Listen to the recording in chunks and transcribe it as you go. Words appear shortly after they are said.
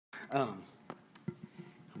I'm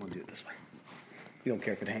going to do it this way. You don't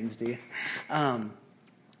care if it hangs, do you?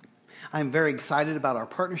 I'm very excited about our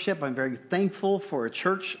partnership. I'm very thankful for a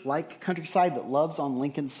church like Countryside that loves on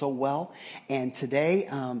Lincoln so well. And today,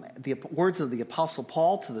 the words of the Apostle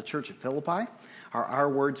Paul to the church at Philippi are our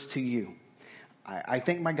words to you. I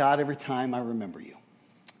thank my God every time I remember you.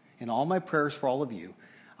 In all my prayers for all of you,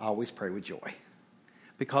 I always pray with joy.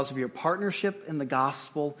 Because of your partnership in the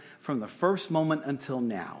gospel from the first moment until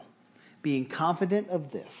now, being confident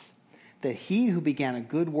of this, that he who began a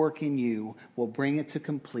good work in you will bring it to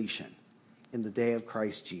completion in the day of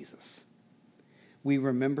Christ Jesus. We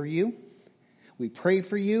remember you. We pray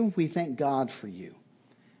for you. We thank God for you.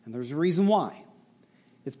 And there's a reason why.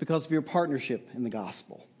 It's because of your partnership in the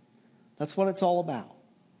gospel. That's what it's all about.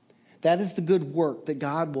 That is the good work that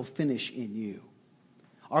God will finish in you.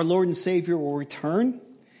 Our Lord and Savior will return,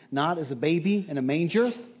 not as a baby in a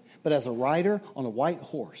manger, but as a rider on a white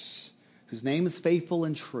horse, whose name is Faithful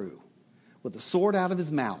and True, with a sword out of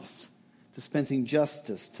his mouth, dispensing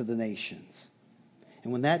justice to the nations.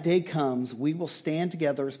 And when that day comes, we will stand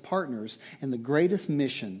together as partners in the greatest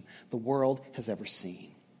mission the world has ever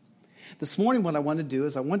seen. This morning, what I want to do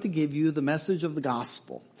is I want to give you the message of the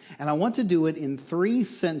gospel. And I want to do it in 3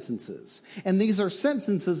 sentences. And these are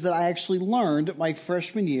sentences that I actually learned my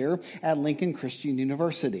freshman year at Lincoln Christian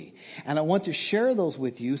University. And I want to share those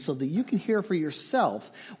with you so that you can hear for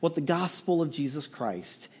yourself what the gospel of Jesus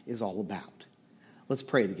Christ is all about. Let's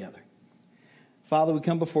pray together. Father, we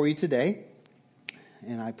come before you today.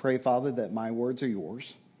 And I pray, Father, that my words are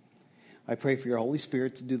yours. I pray for your Holy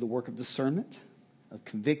Spirit to do the work of discernment, of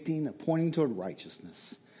convicting, of pointing toward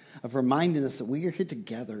righteousness, of reminding us that we are here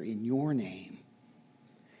together in your name.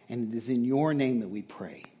 And it is in your name that we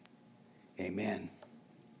pray. Amen.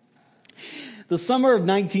 The summer of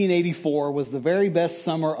 1984 was the very best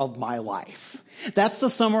summer of my life. That's the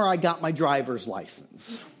summer I got my driver's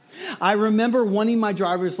license. I remember wanting my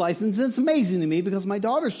driver's license. It's amazing to me because my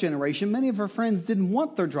daughter's generation, many of her friends didn't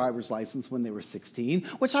want their driver's license when they were 16,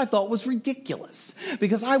 which I thought was ridiculous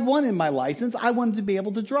because I wanted my license. I wanted to be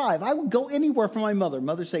able to drive. I would go anywhere for my mother.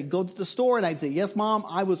 Mother say, go to the store. And I'd say, yes, Mom,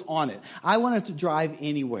 I was on it. I wanted to drive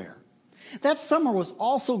anywhere. That summer was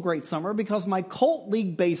also a great summer because my Colt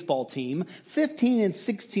League baseball team, 15 and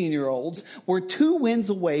 16-year-olds, were 2 wins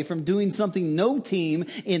away from doing something no team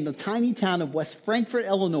in the tiny town of West Frankfort,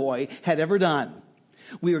 Illinois, had ever done.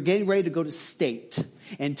 We were getting ready to go to state,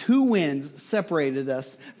 and 2 wins separated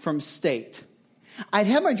us from state. I'd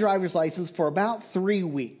had my driver's license for about 3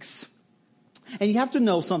 weeks. And you have to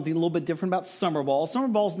know something a little bit different about summer ball. Summer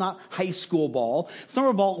ball is not high school ball.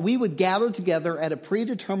 Summer ball, we would gather together at a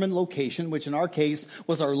predetermined location, which in our case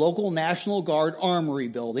was our local National Guard Armory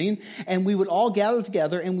building. And we would all gather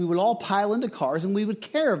together and we would all pile into cars and we would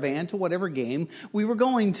caravan to whatever game we were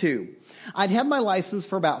going to. I'd had my license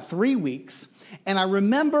for about 3 weeks. And I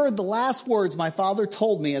remember the last words my father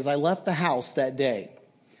told me as I left the house that day.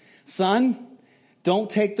 Son, don't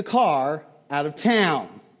take the car out of town.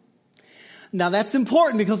 Now that's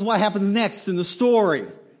important because what happens next in the story?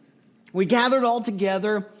 We gathered all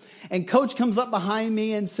together and Coach comes up behind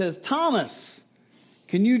me and says, Thomas,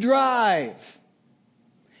 can you drive?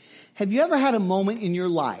 Have you ever had a moment in your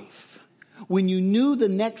life when you knew the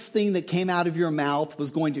next thing that came out of your mouth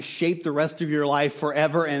was going to shape the rest of your life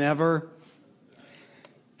forever and ever?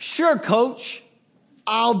 Sure, Coach,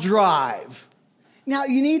 I'll drive. Now,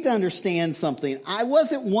 you need to understand something. I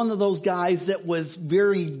wasn't one of those guys that was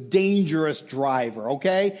very dangerous driver,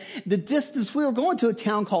 okay? The distance, we were going to a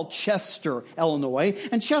town called Chester, Illinois,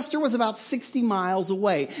 and Chester was about 60 miles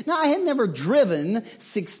away. Now, I had never driven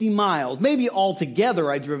 60 miles. Maybe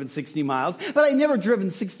altogether I'd driven 60 miles, but I'd never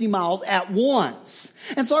driven 60 miles at once.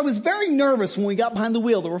 And so I was very nervous when we got behind the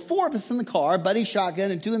wheel. There were 4 of us in the car, buddy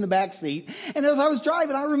shotgun and 2 in the back seat. And as I was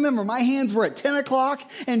driving, I remember my hands were at 10 o'clock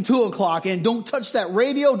and 2 o'clock. And don't touch that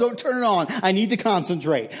radio. Don't turn it on. I need to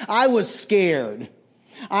concentrate. I was scared.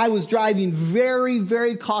 I was driving very,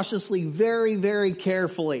 very cautiously, very, very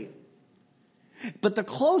carefully. But the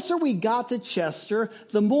closer we got to Chester,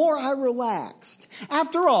 the more I relaxed.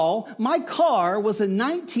 After all, my car was a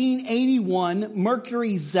 1981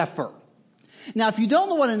 Mercury Zephyr. Now, if you don't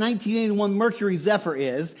know what a 1981 Mercury Zephyr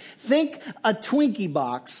is, think a Twinkie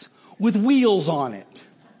box with wheels on it.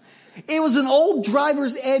 It was an old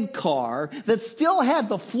driver's ed car that still had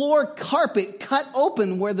the floor carpet cut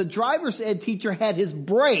open where the driver's ed teacher had his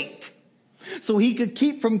brake so he could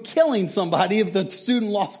keep from killing somebody if the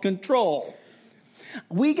student lost control.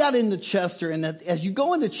 We got into Chester, and as you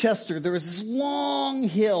go into Chester, there is this long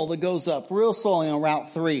hill that goes up real slowly on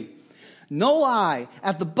Route 3. No lie,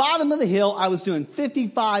 at the bottom of the hill, I was doing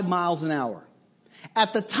 55 miles an hour.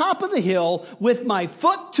 At the top of the hill, with my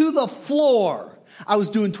foot to the floor, I was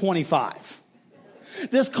doing 25.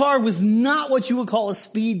 This car was not what you would call a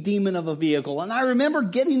speed demon of a vehicle. And I remember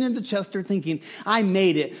getting into Chester thinking, I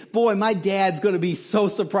made it. Boy, my dad's going to be so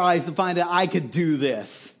surprised to find out I could do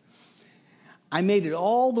this. I made it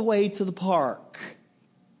all the way to the park.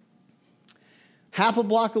 Half a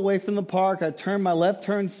block away from the park, I turned my left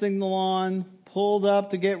turn signal on, pulled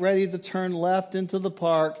up to get ready to turn left into the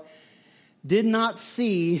park. Did not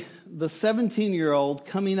see the 17-year-old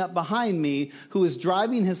coming up behind me who was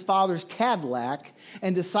driving his father's Cadillac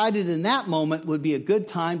and decided in that moment would be a good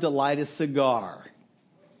time to light a cigar.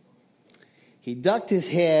 He ducked his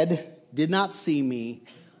head, did not see me.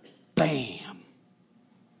 Bam!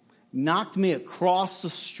 Knocked me across the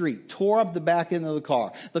street, tore up the back end of the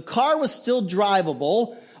car. The car was still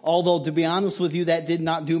drivable, although to be honest with you, that did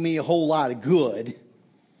not do me a whole lot of good.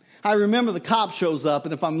 I remember the cop shows up,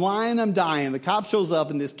 and if I'm lying, I'm dying. The cop shows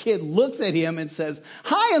up, and this kid looks at him and says,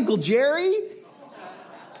 "Hi, Uncle Jerry."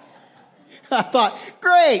 I thought,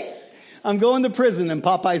 great, I'm going to prison in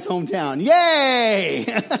Popeye's hometown. Yay!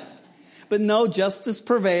 But no, justice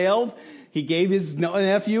prevailed. He gave his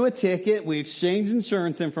nephew a ticket. We exchanged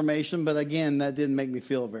insurance information, but again, that didn't make me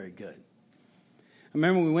feel very good. I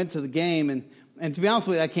remember we went to the game, and to be honest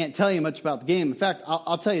with you, I can't tell you much about the game. In fact,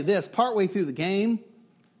 I'll tell you this. Partway through the game,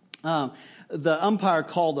 the umpire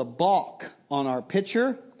called a balk on our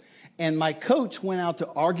pitcher, and my coach went out to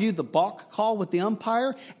argue the balk call with the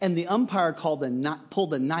umpire, and the umpire pulled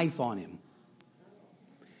a knife on him.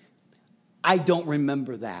 I don't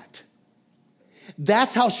remember that.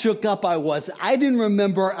 That's how shook up I was. I didn't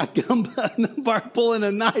remember an umpire pulling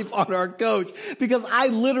a knife on our coach because I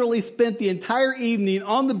literally spent the entire evening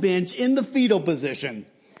on the bench in the fetal position.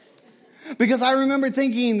 Because I remember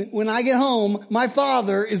thinking, when I get home, my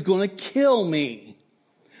father is going to kill me.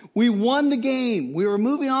 We won the game. We were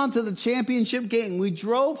moving on to the championship game. We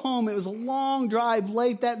drove home. It was a long drive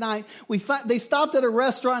late that night. They stopped at a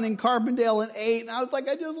restaurant in Carbondale and ate. And I was like,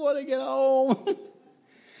 I just want to get home.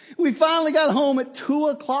 We finally got home at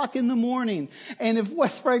 2:00 in the morning. And if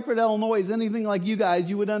West Frankfort, Illinois is anything like you guys,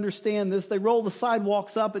 you would understand this. They roll the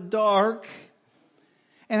sidewalks up at dark.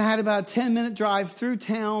 And I had about a 10-minute drive through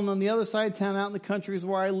town. On the other side of town, out in the country, is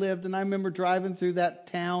where I lived. And I remember driving through that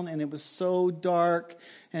town, and it was so dark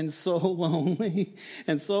and so lonely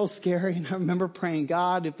and so scary. And I remember praying,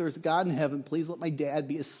 God, if there's a God in heaven, please let my dad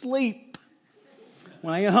be asleep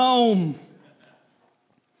when I get home.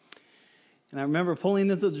 And I remember pulling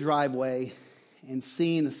into the driveway and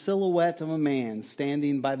seeing the silhouette of a man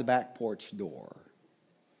standing by the back porch door.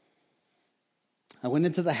 I went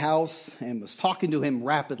into the house and was talking to him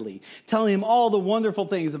rapidly, telling him all the wonderful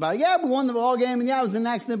things about, we won the ball game, and it was an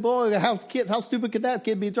accident. Boy, how stupid could that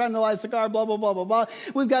kid be trying to light a cigar, blah, blah, blah, blah, blah.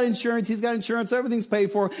 We've got insurance. He's got insurance. Everything's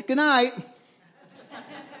paid for. Good night.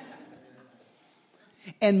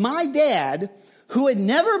 And my dad, who had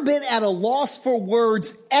never been at a loss for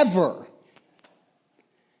words ever,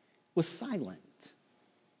 was silent.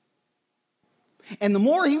 And the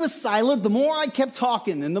more he was silent, the more I kept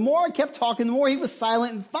talking. And the more I kept talking, the more he was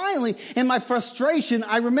silent. And finally, in my frustration,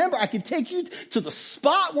 I remember I could take you to the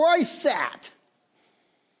spot where I sat.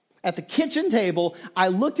 At the kitchen table, I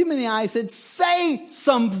looked him in the eye and said, "Say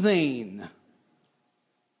something."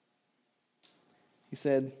 He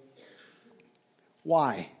said,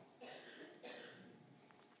 "Why?"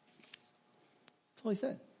 That's all he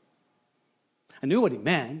said. I knew what he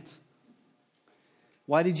meant.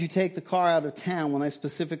 Why did you take the car out of town when I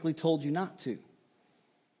specifically told you not to?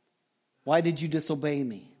 Why did you disobey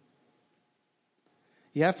me?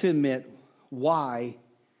 You have to admit, why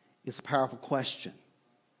is a powerful question.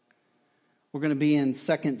 We're going to be in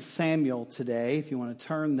 2 Samuel today. If you want to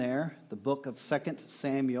turn there, the book of 2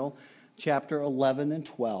 Samuel, chapter 11 and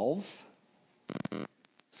 12.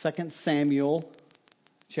 2 Samuel,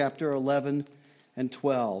 chapter 11 and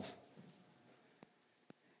 12.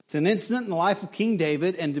 It's an incident in the life of King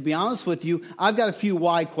David, and to be honest with you, I've got a few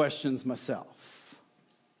why questions myself.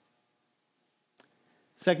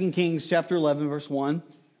 2 Kings chapter 11, verse 1.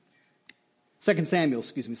 2 Samuel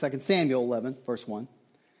 11, verse 1.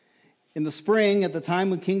 In the spring, at the time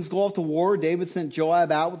when kings go off to war, David sent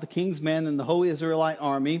Joab out with the king's men and the whole Israelite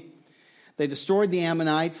army. They destroyed the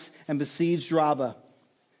Ammonites and besieged Rabbah.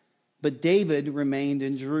 But David remained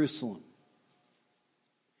in Jerusalem.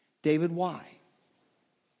 David, why?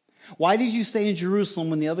 Why did you stay in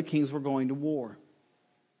Jerusalem when the other kings were going to war?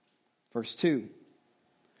 Verse 2.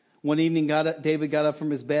 One evening, David got up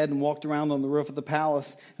from his bed and walked around on the roof of the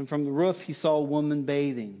palace. And from the roof, he saw a woman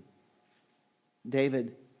bathing.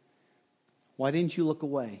 David, why didn't you look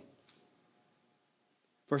away?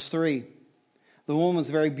 Verse 3. The woman was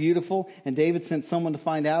very beautiful, and David sent someone to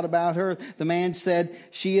find out about her. The man said,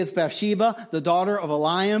 she is Bathsheba, the daughter of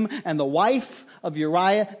Eliam, and the wife of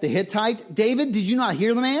Uriah the Hittite. David, did you not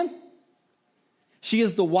hear the man? She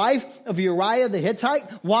is the wife of Uriah the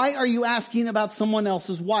Hittite. Why are you asking about someone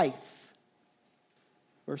else's wife?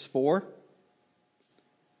 Verse 4.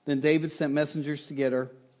 Then David sent messengers to get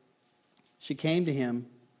her. She came to him,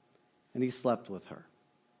 and he slept with her.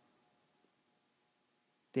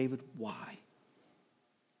 David, why?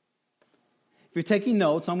 If you're taking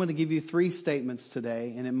notes, I'm going to give you 3 statements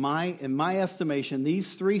today. And in my estimation,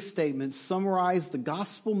 these 3 statements summarize the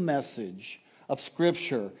gospel message of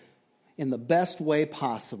Scripture in the best way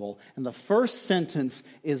possible. And the first sentence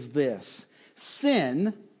is this: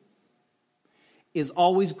 sin is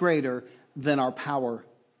always greater than our power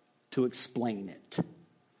to explain it.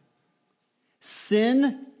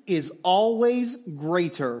 Sin is always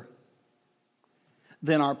greater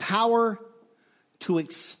than our power to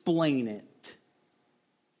explain it.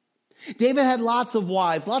 David had lots of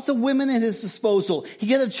wives, lots of women at his disposal. He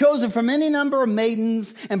could have chosen from any number of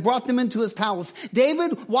maidens and brought them into his palace.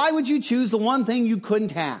 David, why would you choose the one thing you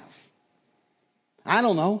couldn't have? I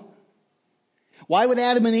don't know. Why would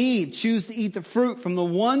Adam and Eve choose to eat the fruit from the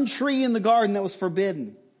one tree in the garden that was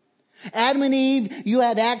forbidden? Adam and Eve, you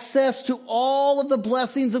had access to all of the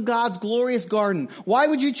blessings of God's glorious garden. Why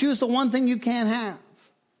would you choose the one thing you can't have?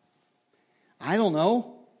 I don't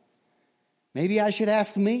know. Maybe I should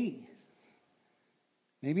ask me.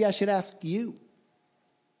 Maybe I should ask you.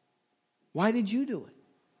 Why did you do it?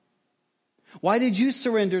 Why did you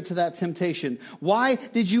surrender to that temptation? Why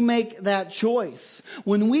did you make that choice?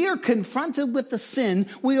 When we are confronted with the sin,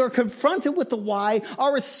 we are confronted with the why,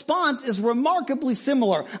 our response is remarkably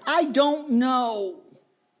similar. I don't know.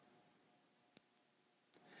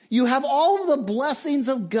 You have all of the blessings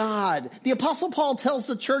of God. The Apostle Paul tells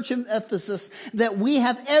the church in Ephesus that we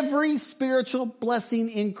have every spiritual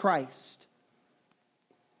blessing in Christ.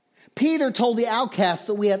 Peter told the outcasts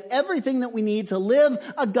that we have everything that we need to live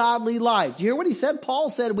a godly life. Do you hear what he said? Paul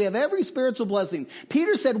said we have every spiritual blessing.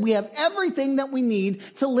 Peter said we have everything that we need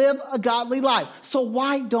to live a godly life. So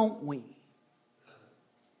why don't we?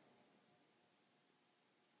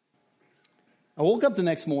 I woke up the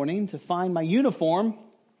next morning to find my uniform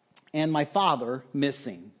and my father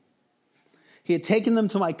missing. He had taken them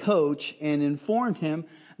to my coach and informed him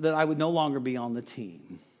that I would no longer be on the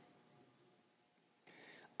team.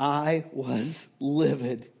 I was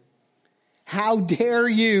livid. How dare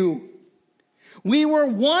you? We were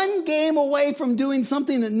one game away from doing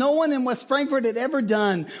something that no one in West Frankfort had ever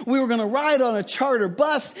done. We were going to ride on a charter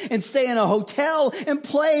bus and stay in a hotel and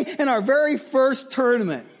play in our very first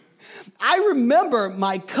tournament. I remember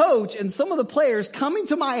my coach and some of the players coming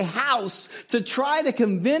to my house to try to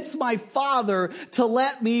convince my father to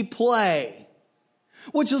let me play,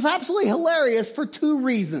 which was absolutely hilarious for 2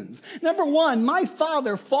 reasons. Number one, my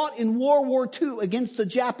father fought in World War II against the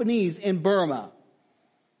Japanese in Burma.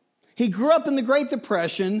 He grew up in the Great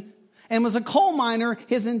Depression and was a coal miner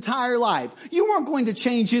his entire life. You weren't going to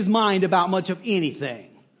change his mind about much of anything.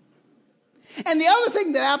 And the other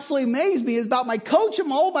thing that absolutely amazed me is about my coach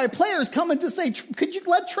and all my players coming to say, could you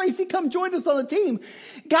let Tracy come join us on the team?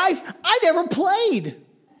 Guys, I never played.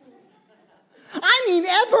 I mean,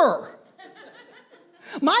 ever.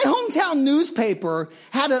 My hometown newspaper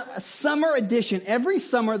had a summer edition. Every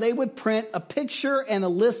summer they would print a picture and a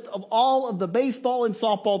list of all of the baseball and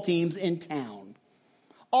softball teams in town.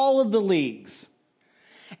 All of the leagues.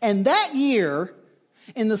 And that year,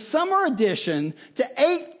 in the summer edition, to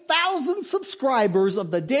 8,000 subscribers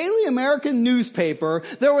of the Daily American newspaper,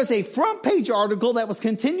 there was a front page article that was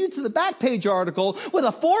continued to the back page article with a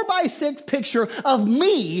 4x6 picture of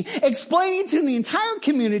me explaining to the entire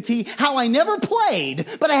community how I never played,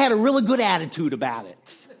 but I had a really good attitude about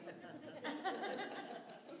it.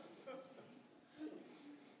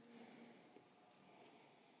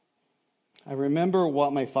 I remember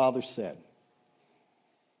what my father said.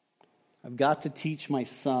 I've got to teach my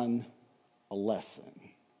son a lesson.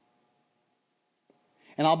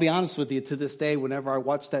 And I'll be honest with you, to this day, whenever I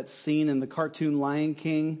watch that scene in the cartoon Lion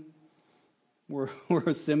King, where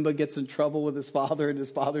Simba gets in trouble with his father and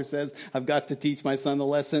his father says, I've got to teach my son a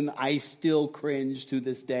lesson, I still cringe to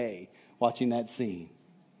this day watching that scene.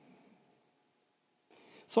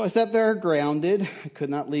 So I sat there grounded. I could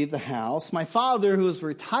not leave the house. My father, who was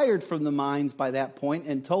retired from the mines by that point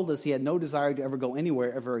and told us he had no desire to ever go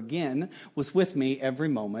anywhere ever again, was with me every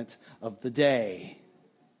moment of the day.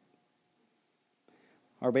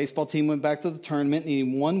 Our baseball team went back to the tournament,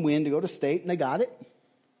 needing 1 win to go to state, and they got it.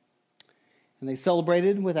 And they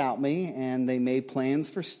celebrated without me, and they made plans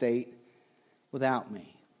for state without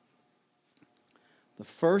me. The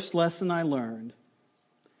first lesson I learned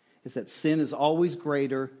is that sin is always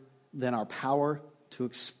greater than our power to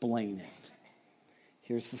explain it.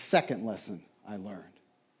 Here's the second lesson I learned.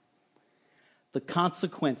 The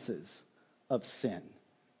consequences of sin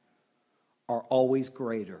are always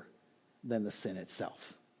greater than the sin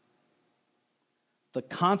itself. The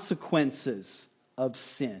consequences of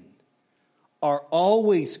sin are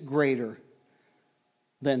always greater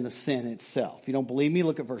than the sin itself. If you don't believe me,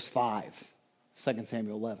 look at verse 5, 2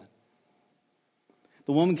 Samuel 11.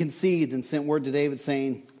 The woman conceived and sent word to David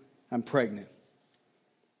saying, I'm pregnant.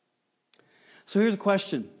 So here's a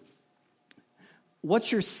question.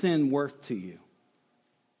 What's your sin worth to you?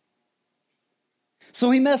 So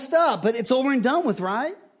he messed up, but it's over and done with,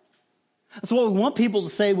 right? That's what we want people to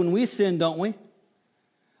say when we sin, don't we?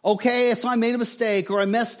 Okay, so I made a mistake, or I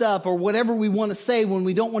messed up, or whatever we want to say when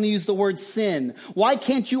we don't want to use the word sin. Why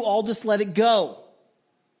can't you all just let it go?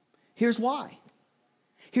 Here's why.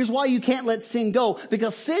 Here's why you can't let sin go.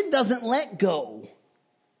 Because sin doesn't let go.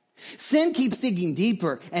 Sin keeps digging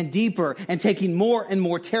deeper and deeper and taking more and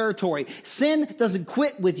more territory. Sin doesn't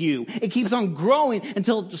quit with you. It keeps on growing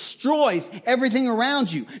until it destroys everything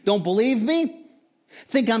around you. Don't believe me?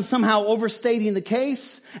 Think I'm somehow overstating the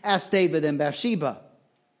case? Ask David and Bathsheba.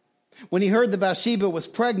 When he heard that Bathsheba was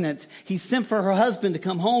pregnant, he sent for her husband to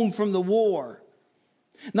come home from the war.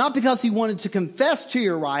 Not because he wanted to confess to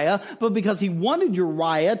Uriah, but because he wanted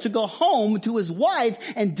Uriah to go home to his wife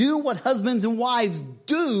and do what husbands and wives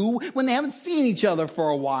do when they haven't seen each other for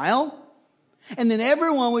a while. And then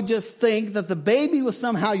everyone would just think that the baby was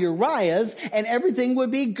somehow Uriah's and everything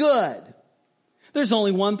would be good. There's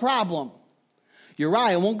only one problem.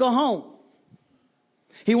 Uriah won't go home.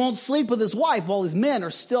 He won't sleep with his wife while his men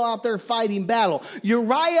are still out there fighting battle.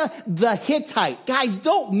 Uriah the Hittite. Guys,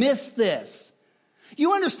 don't miss this.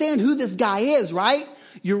 You understand who this guy is, right?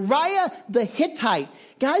 Uriah the Hittite.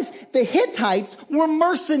 Guys, the Hittites were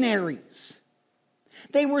mercenaries.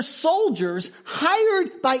 They were soldiers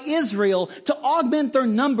hired by Israel to augment their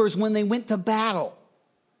numbers when they went to battle.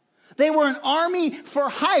 They were an army for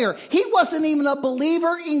hire. He wasn't even a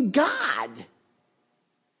believer in God.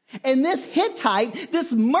 And this Hittite,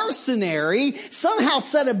 this mercenary, somehow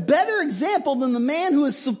set a better example than the man who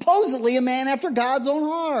is supposedly a man after God's own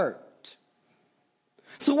heart.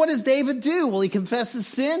 So what does David do? Will he confess his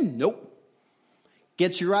sin? Nope.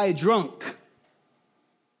 Gets Uriah drunk.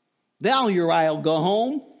 Now Uriah will go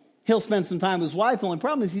home. He'll spend some time with his wife. The only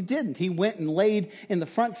problem is he didn't. He went and laid in the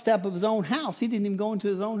front step of his own house. He didn't even go into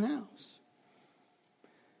his own house.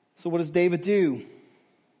 So what does David do?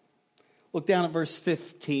 Look down at verse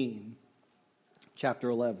 15, chapter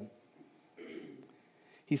 11.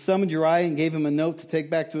 He summoned Uriah and gave him a note to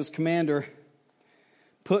take back to his commander.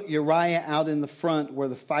 Put Uriah out in the front where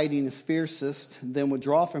the fighting is fiercest, then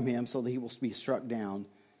withdraw from him so that he will be struck down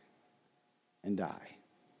and die.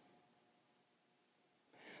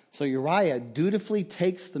 So Uriah dutifully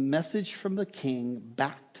takes the message from the king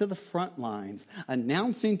back to the front lines,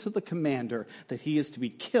 announcing to the commander that he is to be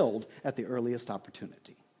killed at the earliest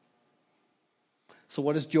opportunity. So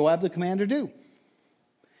what does Joab the commander do?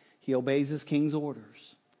 He obeys his king's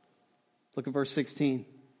orders. Look at verse 16.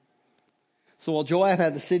 So while Joab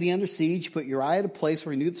had the city under siege, he put Uriah at a place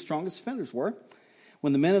where he knew the strongest defenders were.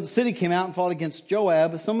 When the men of the city came out and fought against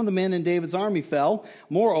Joab, some of the men in David's army fell.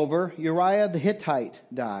 Moreover, Uriah the Hittite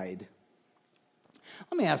died.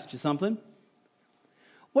 Let me ask you something.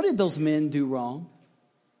 What did those men do wrong?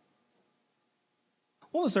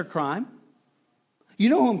 What was their crime? You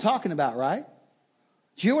know who I'm talking about, right?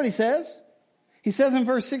 Do you hear what he says? He says in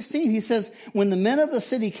verse 16, he says, when the men of the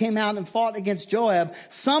city came out and fought against Joab,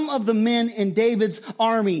 some of the men in David's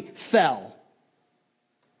army fell.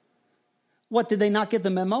 What, did they not get the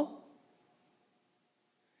memo?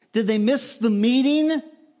 Did they miss the meeting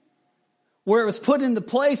where it was put into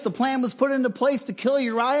place, the plan was put into place to kill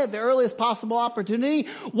Uriah at the earliest possible opportunity?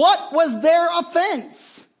 What was their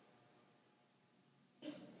offense?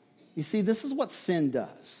 You see, this is what sin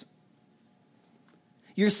does.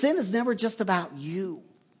 Your sin is never just about you.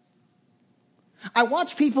 I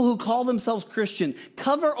watch people who call themselves Christian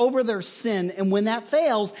cover over their sin, and when that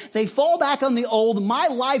fails, they fall back on the old, my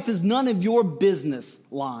life is none of your business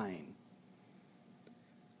line.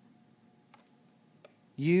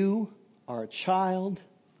 You are a child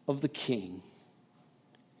of the King.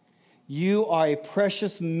 You are a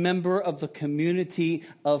precious member of the community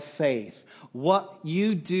of faith. What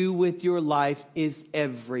you do with your life is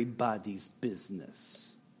everybody's business.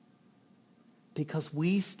 Because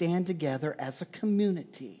we stand together as a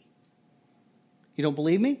community. You don't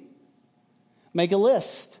believe me? Make a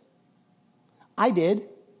list. I did.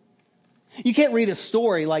 You can't read a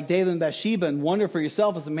story like David and Bathsheba and wonder for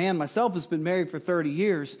yourself as a man myself who's been married for 30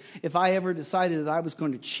 years, if I ever decided that I was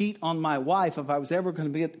going to cheat on my wife, if I was ever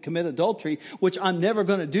going to commit adultery, which I'm never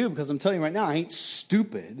going to do because I'm telling you right now, I ain't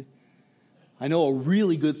stupid. I know a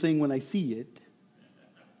really good thing when I see it.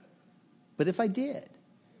 But if I did,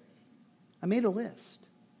 I made a list.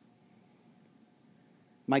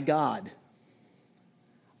 My God,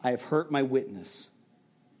 I have hurt my witness.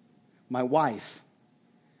 My wife,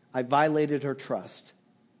 I violated her trust.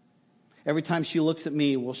 Every time she looks at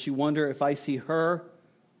me, will she wonder if I see her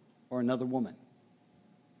or another woman?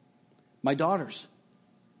 My daughters,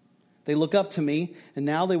 they look up to me, and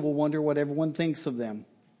now they will wonder what everyone thinks of them.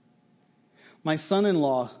 My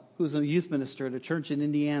son-in-law, who's a youth minister at a church in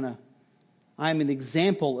Indiana, I am an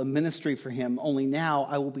example of ministry for him, only now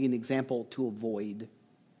I will be an example to avoid.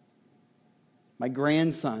 My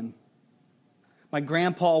grandson, my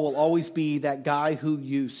grandpa will always be that guy who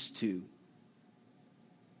used to.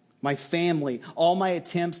 My family, all my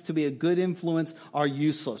attempts to be a good influence are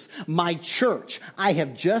useless. My church, I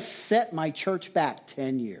have just set my church back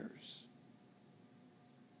 10 years.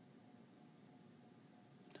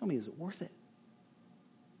 Tell me, is it worth it?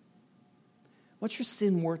 What's your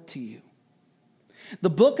sin worth to you? The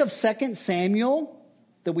book of 2 Samuel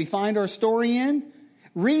that we find our story in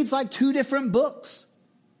reads like two different books.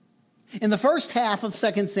 In the first half of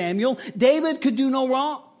 2 Samuel, David could do no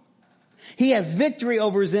wrong. He has victory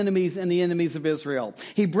over his enemies and the enemies of Israel.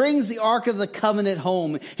 He brings the Ark of the Covenant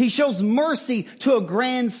home. He shows mercy to a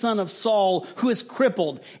grandson of Saul who is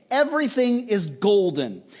crippled. Everything is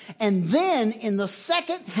golden. And then in the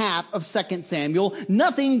second half of 2 Samuel,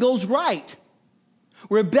 nothing goes right.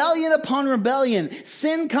 Rebellion upon rebellion,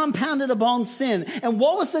 sin compounded upon sin. And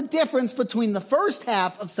what was the difference between the first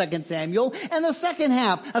half of 2 Samuel and the second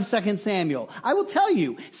half of 2 Samuel? I will tell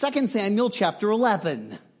you, 2 Samuel chapter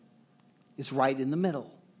 11 is right in the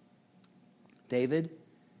middle. David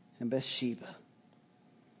and Bathsheba.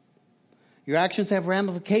 Your actions have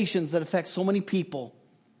ramifications that affect so many people.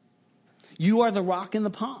 You are the rock in the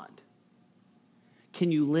pond.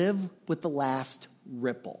 Can you live with the last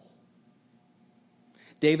ripple?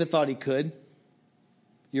 David thought he could.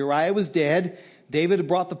 Uriah was dead. David had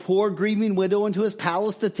brought the poor grieving widow into his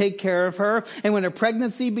palace to take care of her. And when her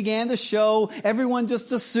pregnancy began to show, everyone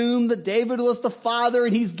just assumed that David was the father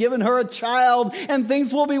and he's given her a child and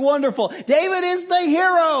things will be wonderful. David is the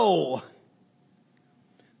hero.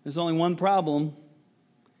 There's only one problem.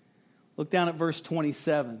 Look down at verse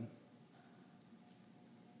 27.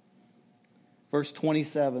 Verse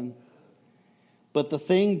 27. But the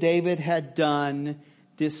thing David had done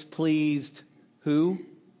displeased who?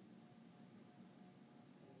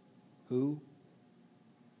 Who?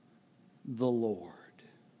 The Lord.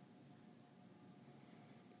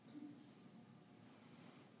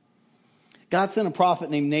 God sent a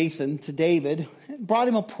prophet named Nathan to David and brought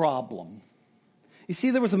him a problem. You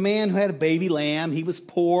see, there was a man who had a baby lamb. He was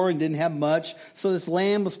poor and didn't have much, so this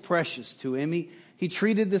lamb was precious to him. He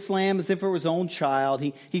treated this lamb as if it were his own child.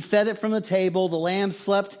 He fed it from the table. The lamb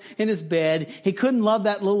slept in his bed. He couldn't love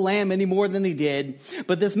that little lamb any more than he did.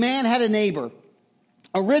 But this man had a neighbor,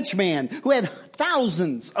 a rich man who had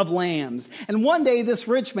thousands of lambs. And one day this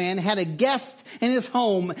rich man had a guest in his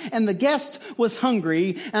home, and the guest was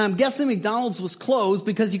hungry. And I'm guessing McDonald's was closed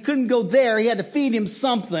because he couldn't go there. He had to feed him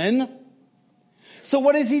something. So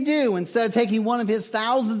what does he do? Instead of taking one of his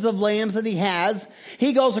thousands of lambs that he has,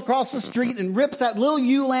 he goes across the street and rips that little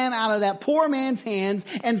ewe lamb out of that poor man's hands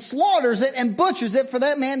and slaughters it and butchers it for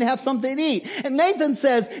that man to have something to eat. And Nathan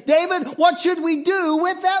says, David, what should we do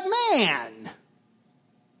with that man?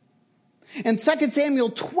 And 2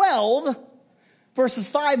 Samuel 12, verses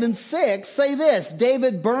 5 and 6 say this: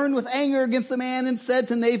 David burned with anger against the man and said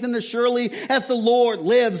to Nathan, as surely as the Lord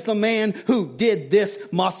lives, the man who did this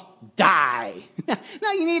must die.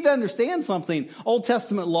 Now you need to understand something. Old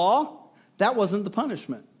Testament law, that wasn't the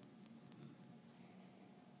punishment.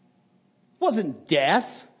 It wasn't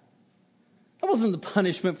death. That wasn't the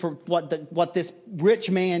punishment for what this rich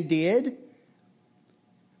man did.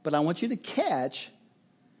 But I want you to catch,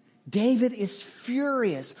 David is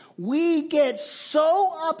furious. We get so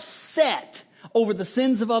upset over the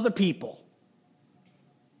sins of other people.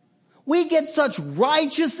 We get such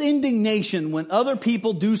righteous indignation when other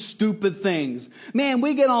people do stupid things. Man,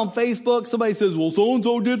 we get on Facebook, somebody says, well,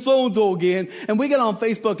 so-and-so did so-and-so again. And we get on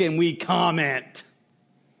Facebook and we comment.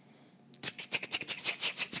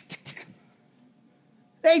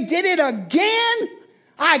 They did it again?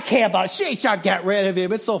 I can't believe she should get rid of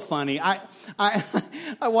him. It's so funny. I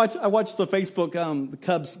watched the Facebook the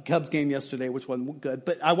Cubs game yesterday, which wasn't good,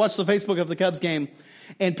 but I watched the Facebook of the Cubs game,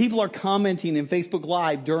 And people are commenting in Facebook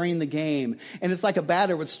Live during the game. And it's like a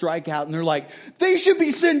batter would strike out and they're like, they should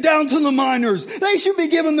be sent down to the minors. They should be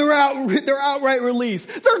given their outright release.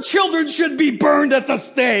 Their children should be burned at the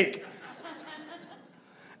stake.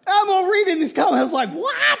 I'm all reading these comments like,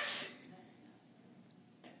 what?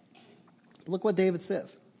 Look what David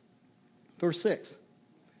says. Verse 6.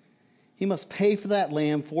 He must pay for that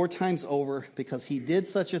lamb 4 times over because he did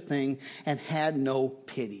such a thing and had no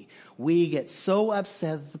pity. We get so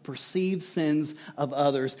upset at the perceived sins of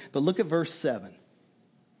others. But look at verse 7.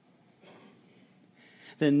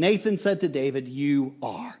 Then Nathan said to David, you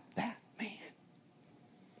are that man.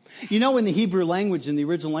 You know, in the Hebrew language, in the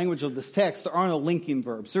original language of this text, there are no linking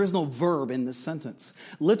verbs. There is no verb in this sentence.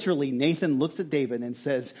 Literally, Nathan looks at David and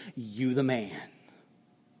says, you the man.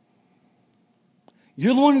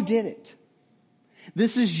 You're the one who did it.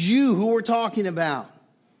 This is you who we're talking about.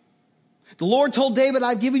 The Lord told David,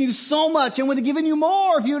 I've given you so much and would have given you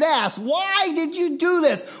more if you'd asked. Why did you do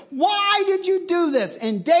this? Why did you do this?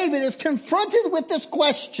 And David is confronted with this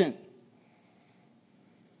question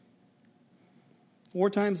 4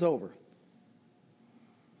 times over.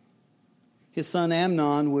 His son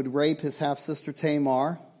Amnon would rape his half-sister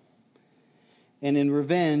Tamar. And in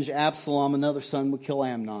revenge, Absalom, another son, would kill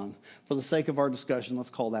Amnon. For the sake of our discussion, let's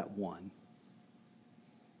call that 1.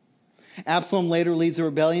 Absalom later leads a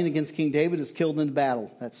rebellion against King David, is killed in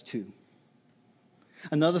battle. That's 2.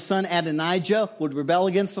 Another son, Adonijah, would rebel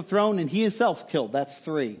against the throne, and he himself killed. That's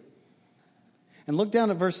 3. And look down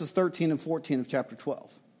at verses 13 and 14 of chapter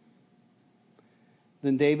 12.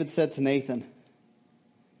 Then David said to Nathan,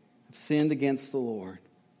 I've sinned against the Lord.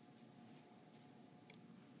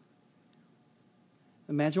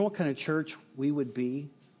 Imagine what kind of church we would be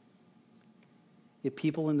if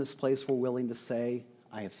people in this place were willing to say,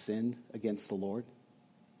 I have sinned against the Lord.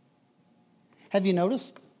 Have you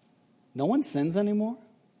noticed no one sins anymore?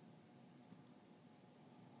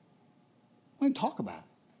 We don't talk about it.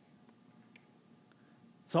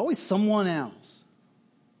 It's always someone else.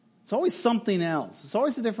 It's always something else. It's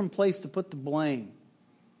always a different place to put the blame.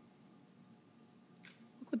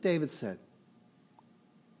 Look what David said.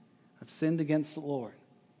 I've sinned against the Lord.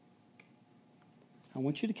 I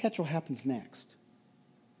want you to catch what happens next.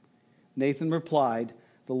 Nathan replied,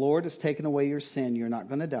 the Lord has taken away your sin. You're not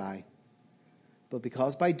going to die. But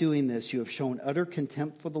because by doing this you have shown utter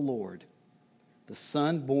contempt for the Lord, the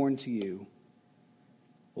son born to you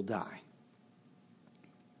will die.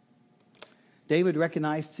 David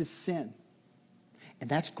recognized his sin, and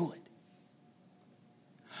that's good.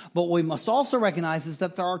 But what we must also recognize is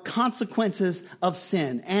that there are consequences of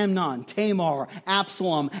sin. Amnon, Tamar,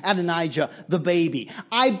 Absalom, Adonijah, the baby.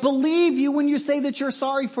 I believe you when you say that you're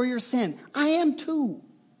sorry for your sin. I am too.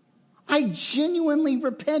 I genuinely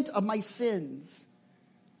repent of my sins.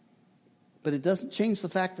 But it doesn't change the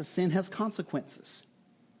fact that sin has consequences.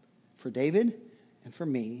 For David and for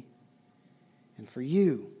me and for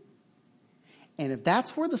you. And if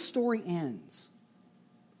that's where the story ends,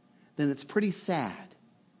 then it's pretty sad.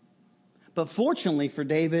 But fortunately for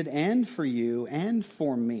David and for you and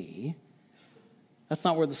for me, that's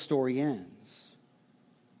not where the story ends.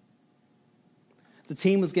 The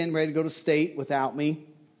team was getting ready to go to state without me.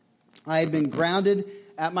 I had been grounded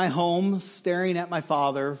at my home staring at my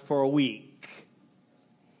father for a week.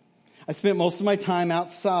 I spent most of my time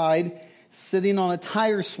outside sitting on a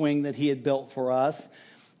tire swing that he had built for us.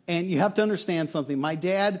 And you have to understand something. My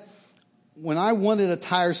dad, when I wanted a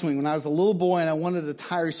tire swing, when I was a little boy and I wanted a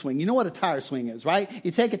tire swing, you know what a tire swing is, right?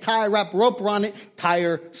 You take a tire, wrap a rope around it,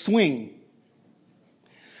 tire swing.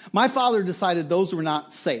 My father decided those were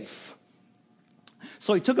not safe.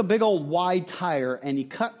 So he took a big old wide tire and he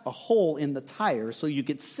cut a hole in the tire so you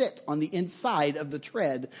could sit on the inside of the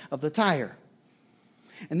tread of the tire.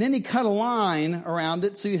 And then he cut a line around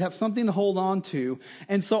it so you'd have something to hold on to.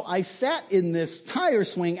 And so I sat in this tire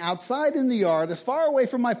swing outside in the yard, as far away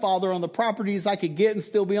from my father on the property as I could get and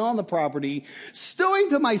still be on the property,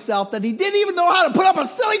 stewing to myself that he didn't even know how to put up a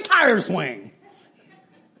silly tire swing.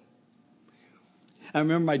 I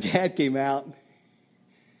remember my dad came out.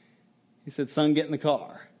 He said, son, get in the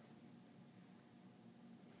car.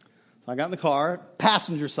 So I got in the car,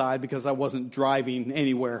 passenger side, because I wasn't driving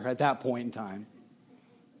anywhere at that point in time.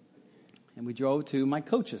 And we drove to my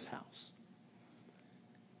coach's house.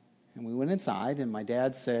 And we went inside, and my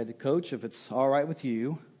dad said, Coach, if it's all right with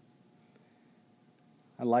you,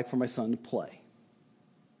 I'd like for my son to play.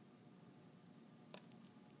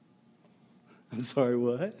 I'm sorry,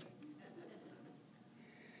 what?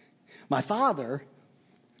 My father,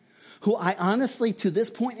 who I honestly, to this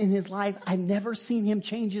point in his life, I've never seen him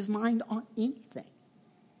change his mind on anything.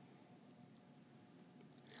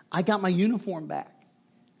 I got my uniform back.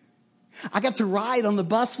 I got to ride on the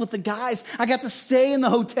bus with the guys. I got to stay in the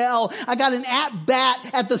hotel. I got an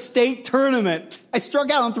at-bat at the state tournament. I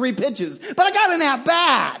struck out on 3 pitches, but I got an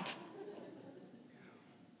at-bat.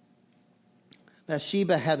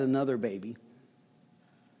 Bathsheba had another baby.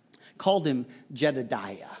 Called him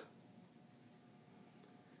Jedediah.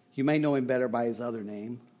 You may know him better by his other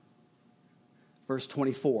name. Verse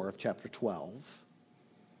 24 of chapter 12.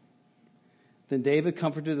 Then David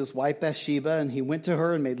comforted his wife Bathsheba, and he went to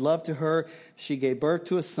her and made love to her. She gave birth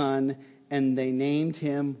to a son, and they named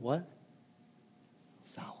him, what?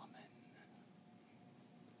 Solomon.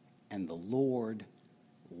 And the Lord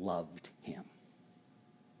loved him.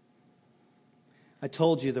 I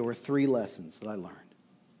told you there were 3 lessons that I learned.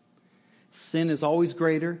 Sin is always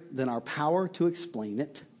greater than our power to explain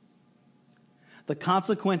it. The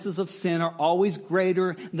consequences of sin are always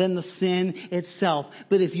greater than the sin itself.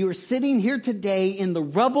 But if you are sitting here today in the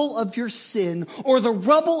rubble of your sin or the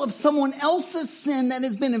rubble of someone else's sin that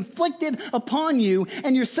has been inflicted upon you,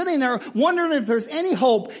 and you're sitting there wondering if there's any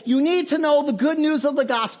hope, you need to know the good news of the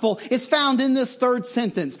gospel is found in this 3rd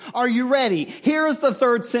sentence. Are you ready? Here is the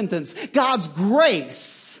 3rd sentence. God's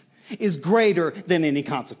grace is greater than any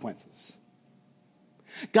consequences.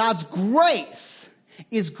 God's grace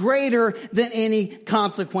is greater than any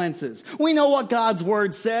consequences. We know what God's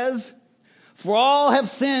word says. For all have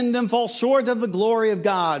sinned and fall short of the glory of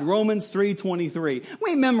God. Romans 3:23.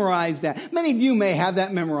 We memorize that. Many of you may have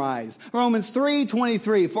that memorized. Romans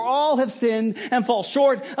 3:23. For all have sinned and fall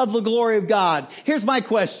short of the glory of God. Here's my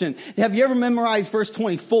question. Have you ever memorized verse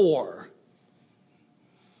 24?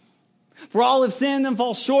 For all have sinned and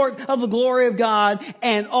fall short of the glory of God,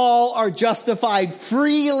 and all are justified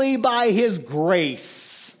freely by his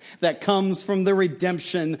grace that comes from the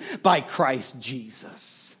redemption by Christ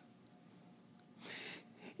Jesus.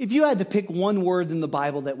 If you had to pick one word in the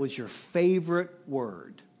Bible that was your favorite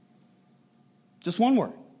word, just one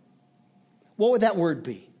word, what would that word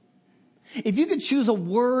be? If you could choose a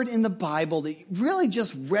word in the Bible that really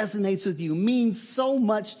just resonates with you, means so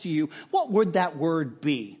much to you, what would that word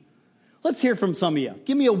be? Let's hear from some of you.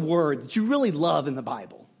 Give me a word that you really love in the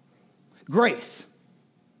Bible. Grace.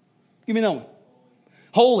 Give me another one.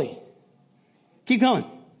 Holy. Keep going.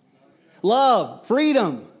 Love.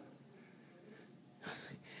 Freedom.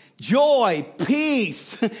 Joy.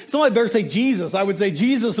 Peace. Somebody better say Jesus. I would say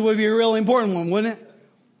Jesus would be a really important one, wouldn't it?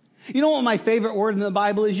 You know what my favorite word in the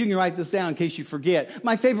Bible is? You can write this down in case you forget.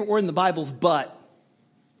 My favorite word in the Bible is but.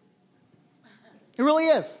 It really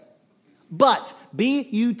is. But.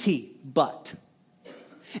 B-U-T. But.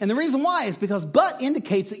 And the reason why is because but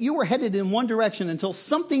indicates that you were headed in one direction until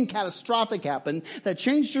something catastrophic happened that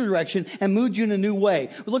changed your direction and moved you in a new way.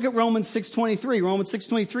 Look at Romans 6:23. Romans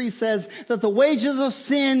 6:23 says that the wages of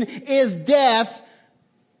sin is death,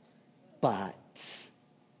 but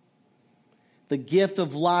the gift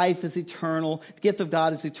of life is eternal. The gift of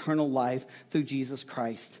God is eternal life through Jesus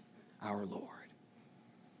Christ our Lord.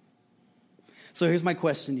 So here's my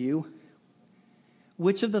question to you.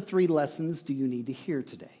 Which of the 3 lessons do you need to hear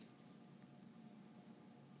today?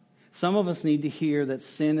 Some of us need to hear that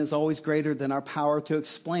sin is always greater than our power to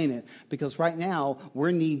explain it, because right now we're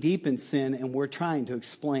knee deep in sin and we're trying to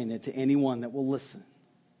explain it to anyone that will listen.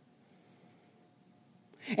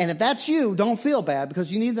 And if that's you, don't feel bad,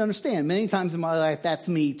 because you need to understand many times in my life that's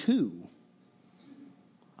me too.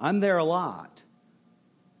 I'm there a lot.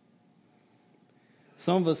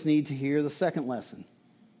 Some of us need to hear the 2nd lesson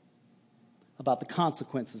about the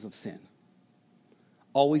consequences of sin,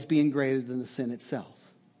 always being greater than the sin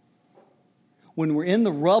itself. When we're in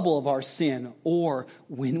the rubble of our sin, or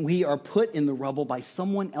when we are put in the rubble by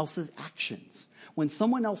someone else's actions, when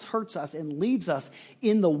someone else hurts us and leaves us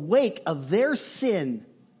in the wake of their sin,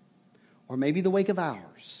 or maybe the wake of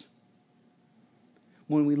ours,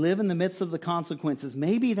 when we live in the midst of the consequences,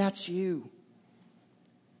 maybe that's you.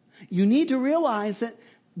 You need to realize that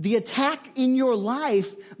the attack in your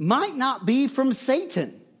life might not be from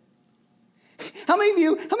Satan. How many of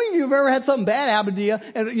you have ever had something bad happen to you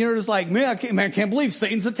and you're just like, man, I can't believe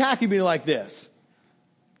Satan's attacking me like this?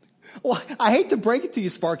 Well, I hate to break it to you,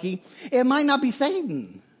 Sparky. It might not be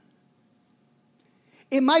Satan.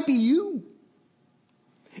 It might be you.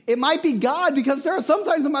 It might be God, because there are some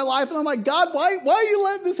times in my life and I'm like, God, why are you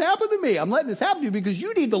letting this happen to me? I'm letting this happen to you because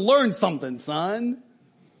you need to learn something, son.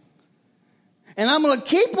 And I'm going to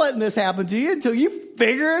keep letting this happen to you until you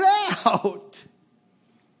figure it out.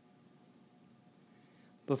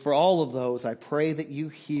 But for all of those, I pray that you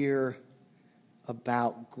hear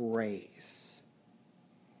about grace.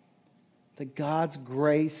 That God's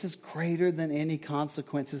grace is greater than any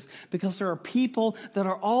consequences, because there are people that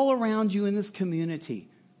are all around you in this community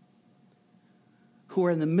who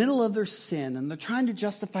are in the middle of their sin and they're trying to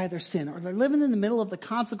justify their sin, or they're living in the middle of the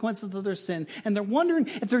consequences of their sin, and they're wondering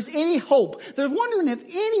if there's any hope. They're wondering if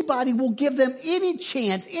anybody will give them any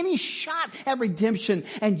chance, any shot at redemption.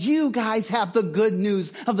 And you guys have the good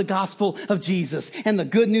news of the gospel of Jesus. And the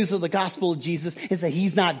good news of the gospel of Jesus is that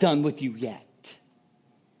he's not done with you yet.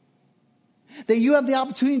 That you have the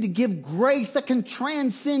opportunity to give grace that can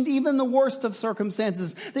transcend even the worst of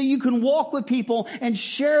circumstances. That you can walk with people and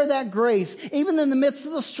share that grace, even in the midst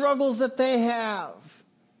of the struggles that they have.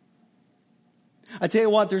 I tell you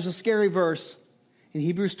what, there's a scary verse in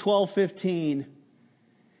Hebrews 12:15.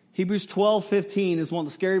 Hebrews 12:15 is one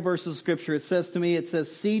of the scary verses of Scripture. It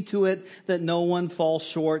says, see to it that no one falls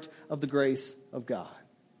short of the grace of God.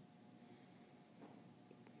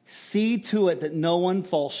 See to it that no one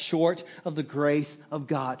falls short of the grace of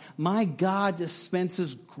God. My God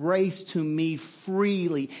dispenses grace to me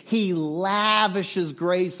freely. He lavishes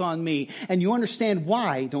grace on me. And you understand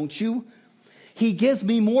why, don't you? He gives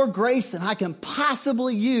me more grace than I can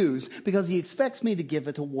possibly use because he expects me to give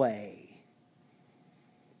it away.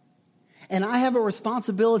 And I have a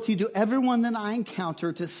responsibility to everyone that I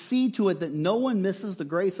encounter to see to it that no one misses the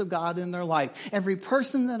grace of God in their life. Every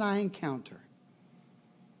person that I encounter,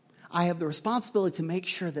 I have the responsibility to make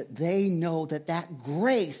sure that they know that that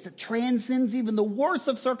grace that transcends even the worst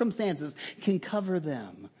of circumstances can cover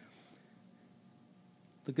them.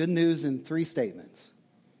 The good news in 3 statements.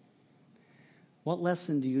 What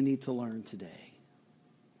lesson do you need to learn today?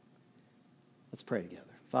 Let's pray together.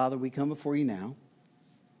 Father, we come before you now.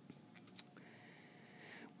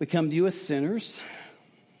 We come to you as sinners.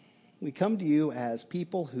 We come to you as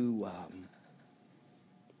people who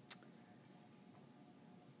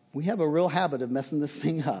we have a real habit of messing this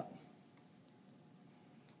thing up.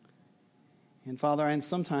 And Father, and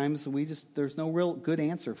sometimes there's no real good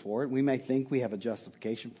answer for it. We may think we have a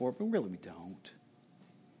justification for it, but really we don't.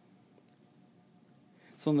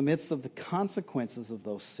 So in the midst of the consequences of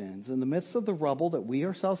those sins, in the midst of the rubble that we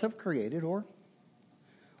ourselves have created, or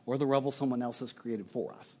the rubble someone else has created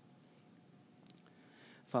for us,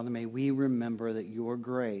 Father, may we remember that your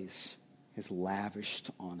grace is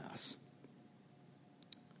lavished on us.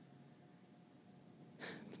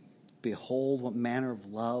 Behold, what manner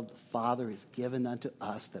of love the Father has given unto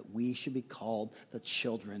us, that we should be called the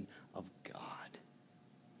children of God.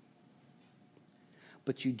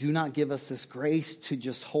 But you do not give us this grace to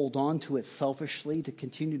just hold on to it selfishly, to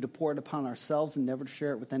continue to pour it upon ourselves and never to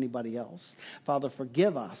share it with anybody else. Father,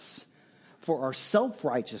 forgive us for our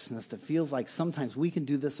self-righteousness that feels like sometimes we can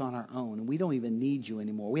do this on our own and we don't even need you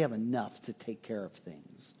anymore. We have enough to take care of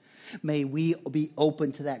things. May we be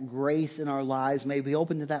open to that grace in our lives. May we be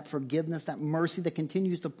open to that forgiveness, that mercy that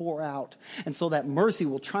continues to pour out. And so that mercy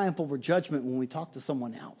will triumph over judgment when we talk to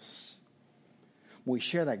someone else. When we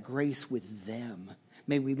share that grace with them.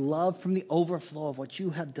 May we love from the overflow of what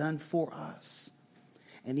you have done for us.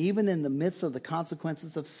 And even in the midst of the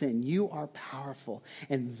consequences of sin, you are powerful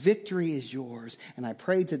and victory is yours. And I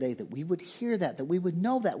pray today that we would hear that we would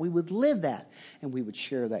know that, we would live that, and we would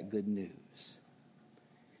share that good news.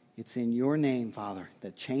 It's in your name, Father,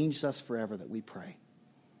 that changed us forever that we pray.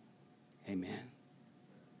 Amen.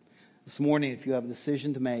 This morning, if you have a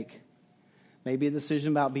decision to make, maybe a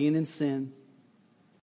decision about being in sin,